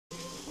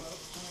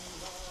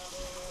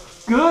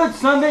Good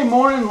Sunday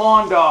morning,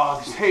 lawn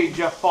dogs. Hey,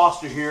 Jeff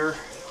Foster here,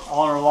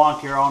 Ulnar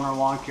Lawn Care,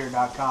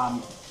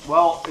 UlnarLawnCare.com.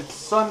 Well, it's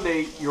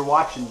Sunday, you're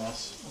watching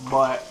this,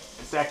 but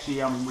it's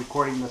actually, I'm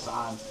recording this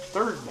on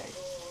Thursday.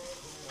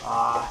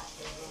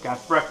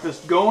 Got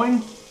breakfast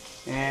going,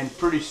 and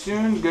pretty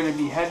soon going to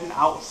be heading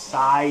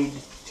outside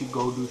to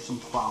go do some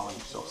plowing.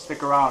 So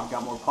stick around,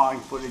 got more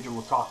plowing footage, and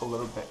we'll talk a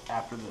little bit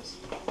after this.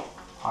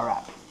 All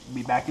right,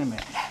 be back in a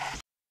minute.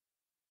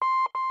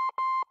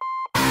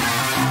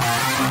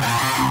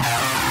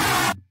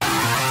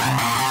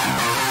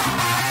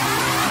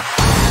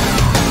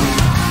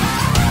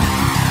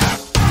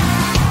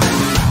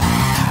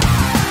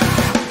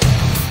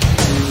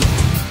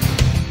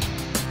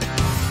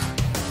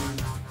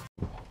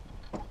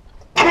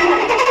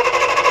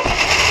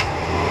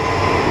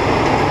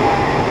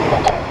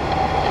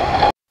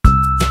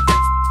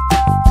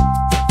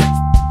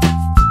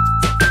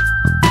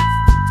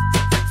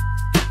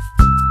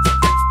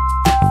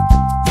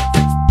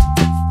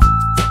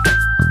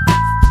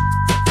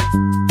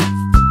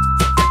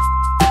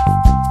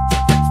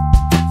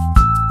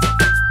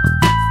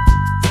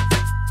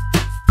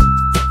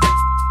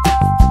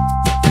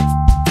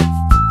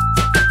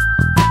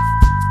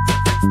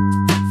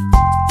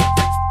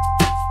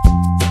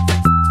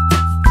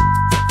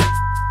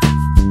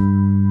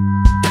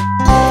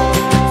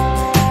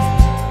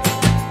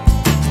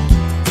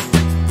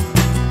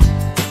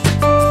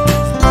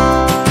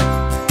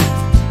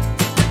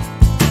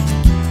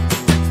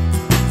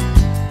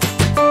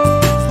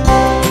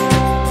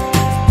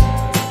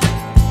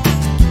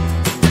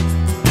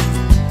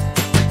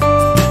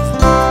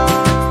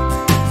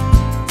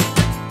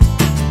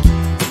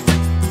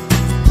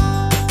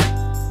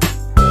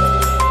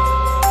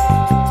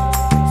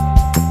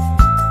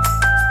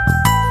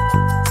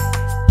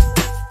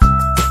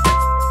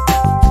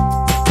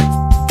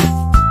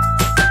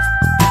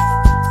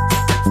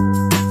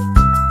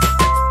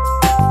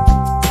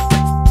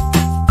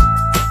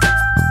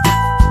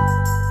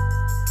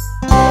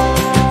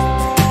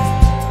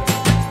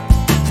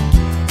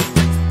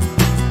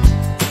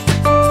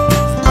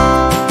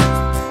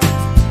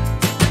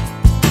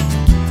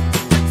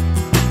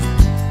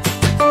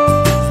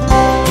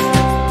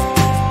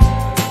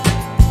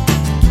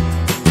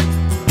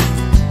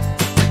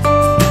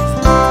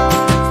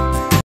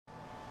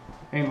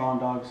 Hey lawn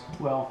dogs,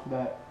 well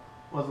that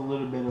was a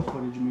little bit of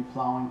footage of me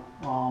plowing.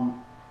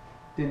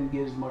 Didn't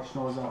get as much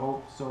snow as I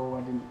hoped, so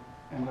I didn't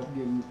end up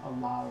getting a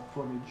lot of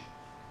footage.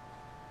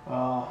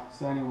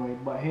 So anyway,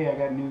 but hey, I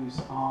got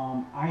news.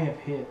 I have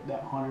hit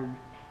that 100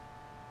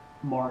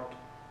 mark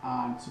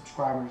on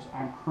subscribers.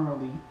 I'm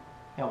currently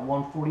at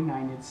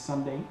 149. It's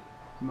Sunday.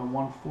 I'm at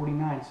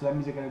 149, so that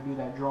means I gotta do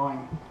that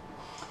drawing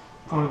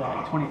for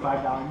that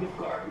 $25 gift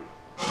card.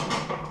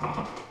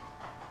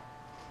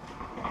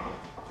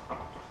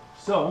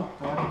 So,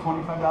 I have the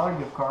 $25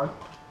 gift card,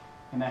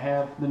 and I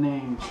have the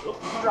names. Oh,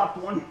 I dropped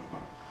one.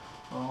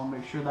 Well, I'll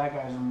make sure that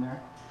guy's in there.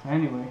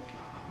 Anyway,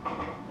 there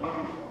we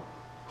go.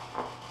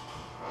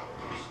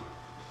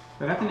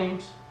 So I got the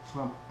names, so I'm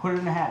going to put it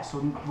in a hat. So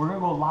we're going to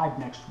go live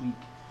next week,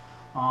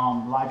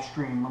 live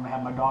stream. I'm going to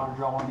have my daughter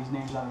draw one of these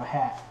names out of a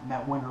hat, and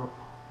that winner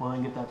will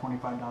then get that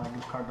 $25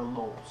 gift card to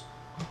Lowe's.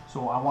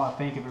 So I want to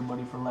thank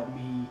everybody for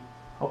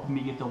helping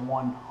me get to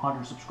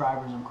 100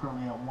 subscribers. I'm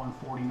currently at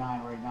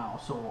 149 right now,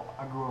 so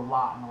I grew a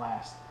lot in the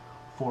last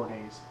 4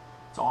 days.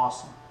 It's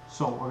awesome.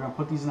 So we're gonna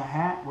put these in a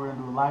hat. We're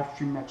gonna do a live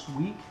stream next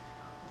week.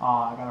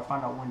 I gotta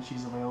find out when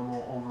she's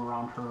available over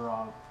around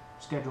her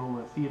schedule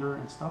with theater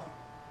and stuff,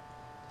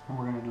 and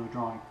we're gonna do a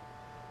drawing.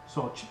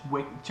 So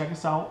check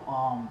us out.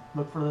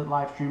 Look for the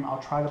live stream. I'll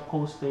try to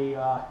post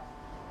a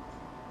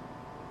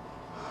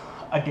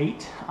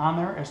date on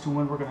there as to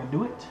when we're gonna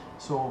do it.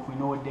 So if we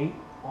know a date,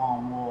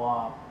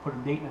 we'll put a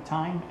date and a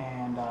time,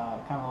 and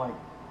kind of like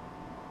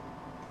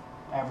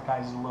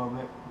advertise it a little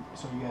bit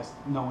so you guys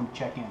know when to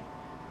check in.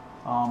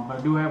 But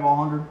I do have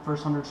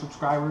first 100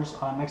 subscribers.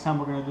 Next time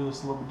we're going to do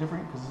this a little bit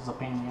different because it's a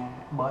pain in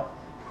the butt.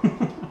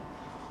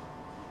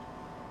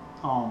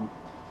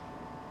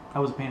 That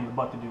was a pain in the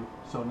butt to do,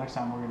 so next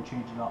time we're going to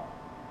change it up.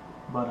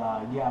 But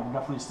yeah, I'm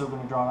definitely still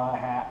going to draw it out of a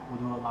hat. We'll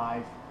do it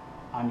live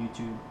on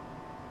YouTube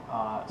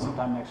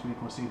sometime next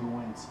week. We'll see who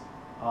wins.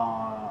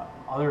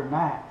 Other than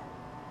that,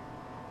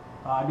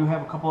 I do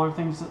have a couple other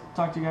things to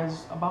talk to you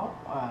guys about.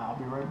 I'll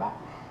be right back.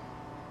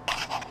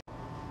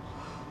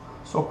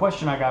 So a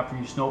question I got for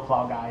you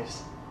snowplow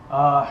guys.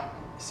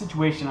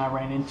 Situation I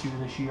ran into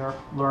this year,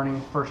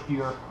 learning first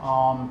year.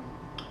 I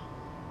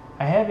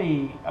have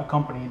a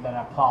company that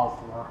I plow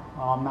for.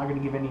 I'm not going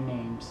to give any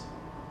names.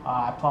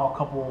 I plow a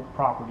couple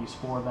properties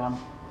for them.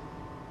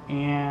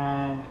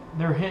 And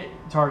their hit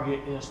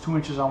target is 2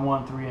 inches on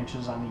one, 3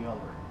 inches on the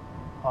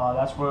other.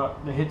 That's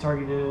what the hit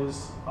target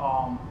is,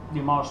 the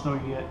amount of snow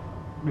you get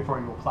before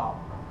you go plow.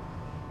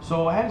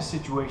 So I had a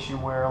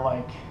situation where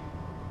like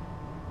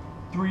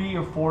 3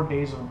 or 4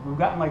 days of, we've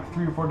gotten like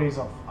 3 or 4 days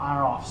of on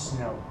and off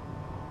snow,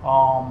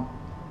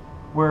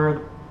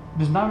 where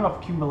there's not enough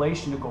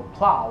accumulation to go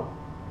plow.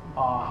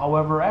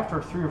 However,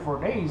 after 3 or 4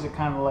 days, it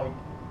kind of like,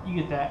 you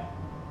get that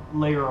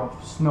layer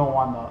of snow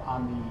on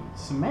the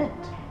cement.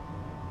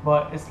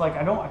 But it's like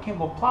I can't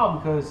go plow,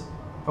 because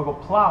if I go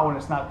plow and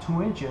it's not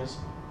 2 inches,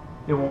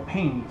 they won't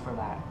pay me for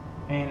that.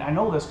 And I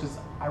know this because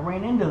I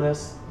ran into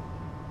this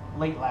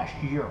late last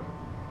year.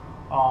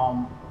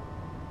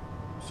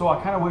 So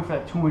I kind of wait for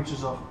that 2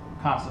 inches of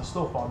constant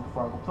snowfall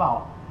before I go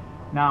plow.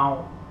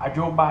 Now, I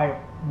drove by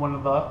one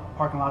of the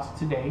parking lots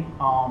today.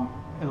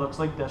 It looks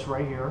like this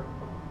right here.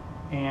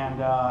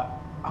 And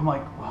I'm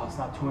like, well, it's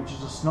not 2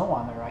 inches of snow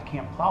on there. I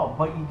can't plow.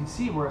 But you can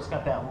see where it's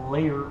got that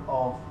layer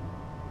of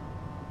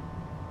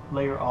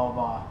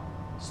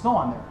snow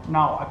on there.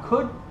 Now, I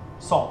could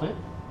salt it.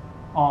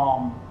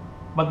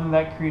 But then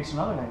that creates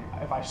another thing.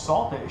 If I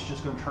salt it, it's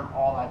just going to turn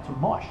all that to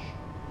mush.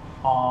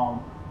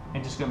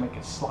 And just going to make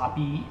it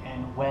sloppy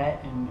and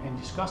wet and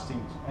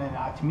disgusting. And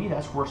to me,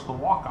 that's worse to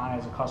walk on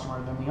as a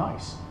customer than the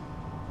ice.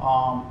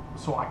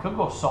 So I could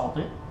go salt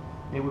it.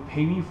 They would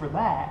pay me for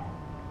that.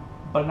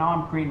 But now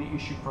I'm creating an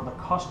issue for the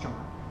customer,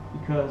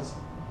 because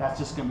that's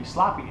just going to be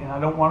sloppy. And I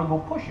don't want to go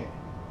push it.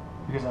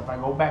 Because if I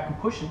go back and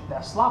push it,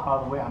 that slop out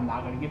of the way, I'm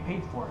not going to get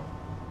paid for it.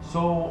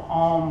 So,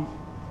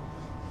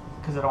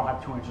 because I don't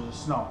have 2 inches of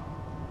snow.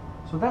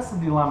 So that's the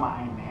dilemma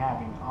I'm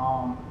having.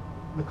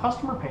 The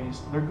customer pays.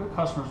 They're good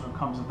customers when it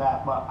comes to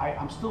that, but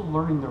I'm still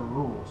learning their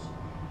rules.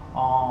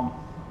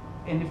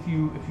 And if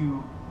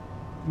you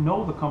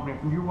know the company,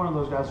 if you're one of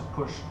those guys who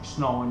push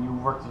snow and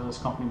you've worked at this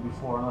company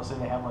before, and let's say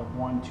they have like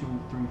 1, 2,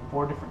 3,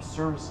 4 different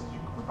services you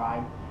can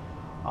provide,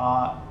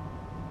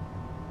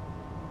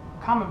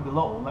 comment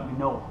below and let me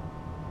know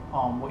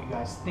what you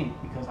guys think,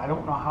 because I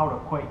don't know how to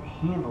quite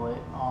handle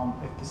it.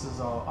 If this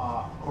is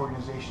a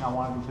organization I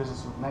want to do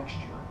business with next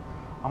year,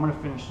 I'm going to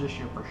finish this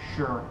year for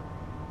sure.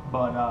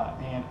 But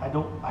and I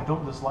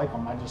don't dislike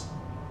them.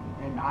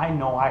 I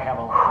know I have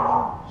a lot to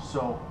learn.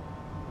 So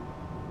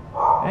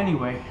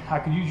anyway, I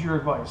could use your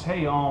advice.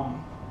 Hey,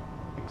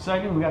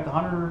 exciting! We got the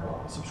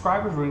 100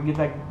 subscribers. We're gonna get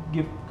that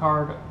gift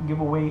card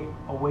giveaway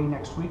away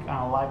next week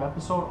on a live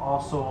episode.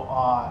 Also,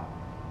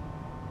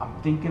 I'm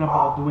thinking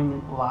about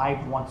doing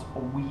live once a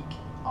week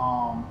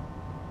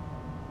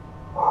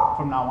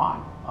from now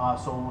on.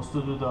 So we'll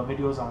still do the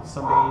videos on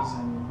Sundays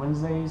and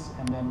Wednesdays,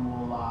 and then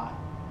we'll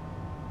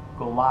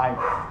go live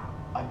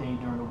a day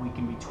during the week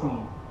in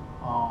between.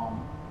 A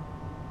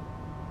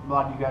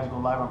lot of you guys go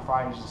live on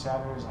Fridays and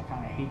Saturdays. I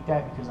kind of hate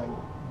that because I'm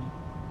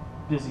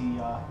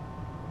busy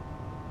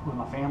with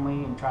my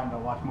family and trying to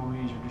watch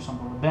movies or do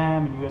something with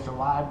them, and you guys are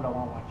live, but I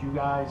want to watch you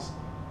guys.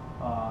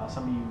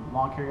 Some of you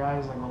lawn care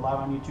guys that go live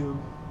on YouTube,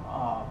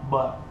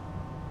 but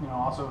you know,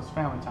 also it's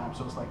family time,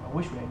 so it's like I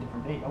wish we had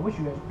different dates. I wish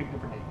you guys would pick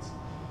different dates.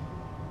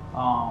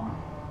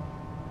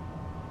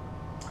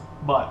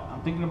 But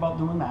I'm thinking about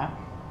doing that.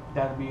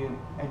 That'd be an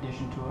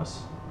addition to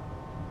us.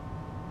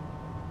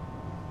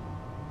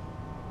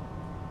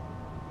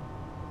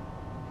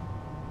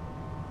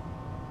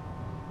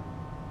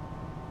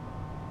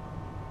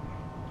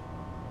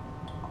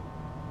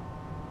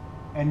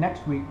 And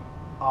next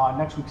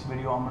week's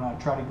video, I'm gonna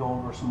try to go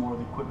over some more of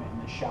the equipment in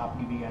the shop,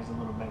 give you guys a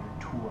little better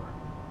tour.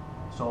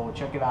 So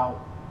check it out.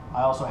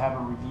 I also have a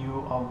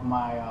review of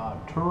my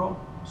Toro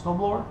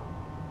snowblower,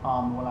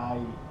 what I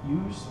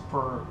use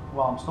for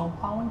while I'm snow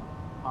plowing.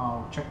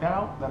 Check that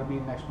out. That'll be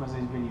in next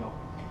Wednesday's video.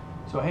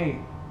 So hey,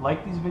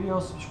 like these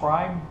videos,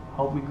 subscribe,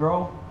 help me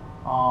grow.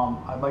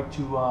 I'd like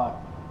to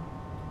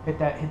hit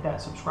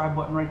that subscribe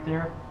button right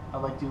there.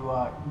 I'd like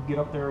to get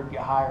up there and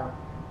get higher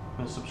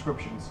with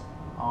subscriptions.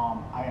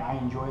 I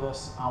enjoy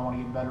this. I want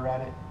to get better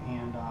at it,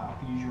 and I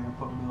can use your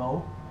input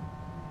below.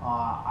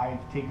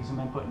 I've taken some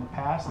input in the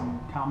past and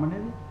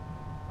commented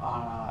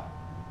on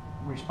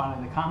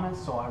responding to comments,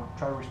 so I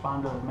try to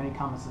respond to as many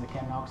comments as I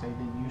can now, because I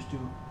didn't used to,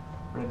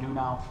 but I do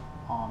now.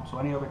 So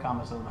any other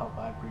comments that would help,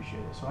 I'd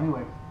appreciate it. So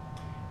anyway,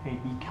 hey,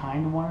 be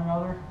kind to one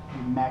another,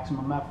 give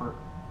maximum effort,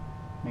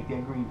 make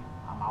that green.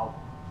 I'm out.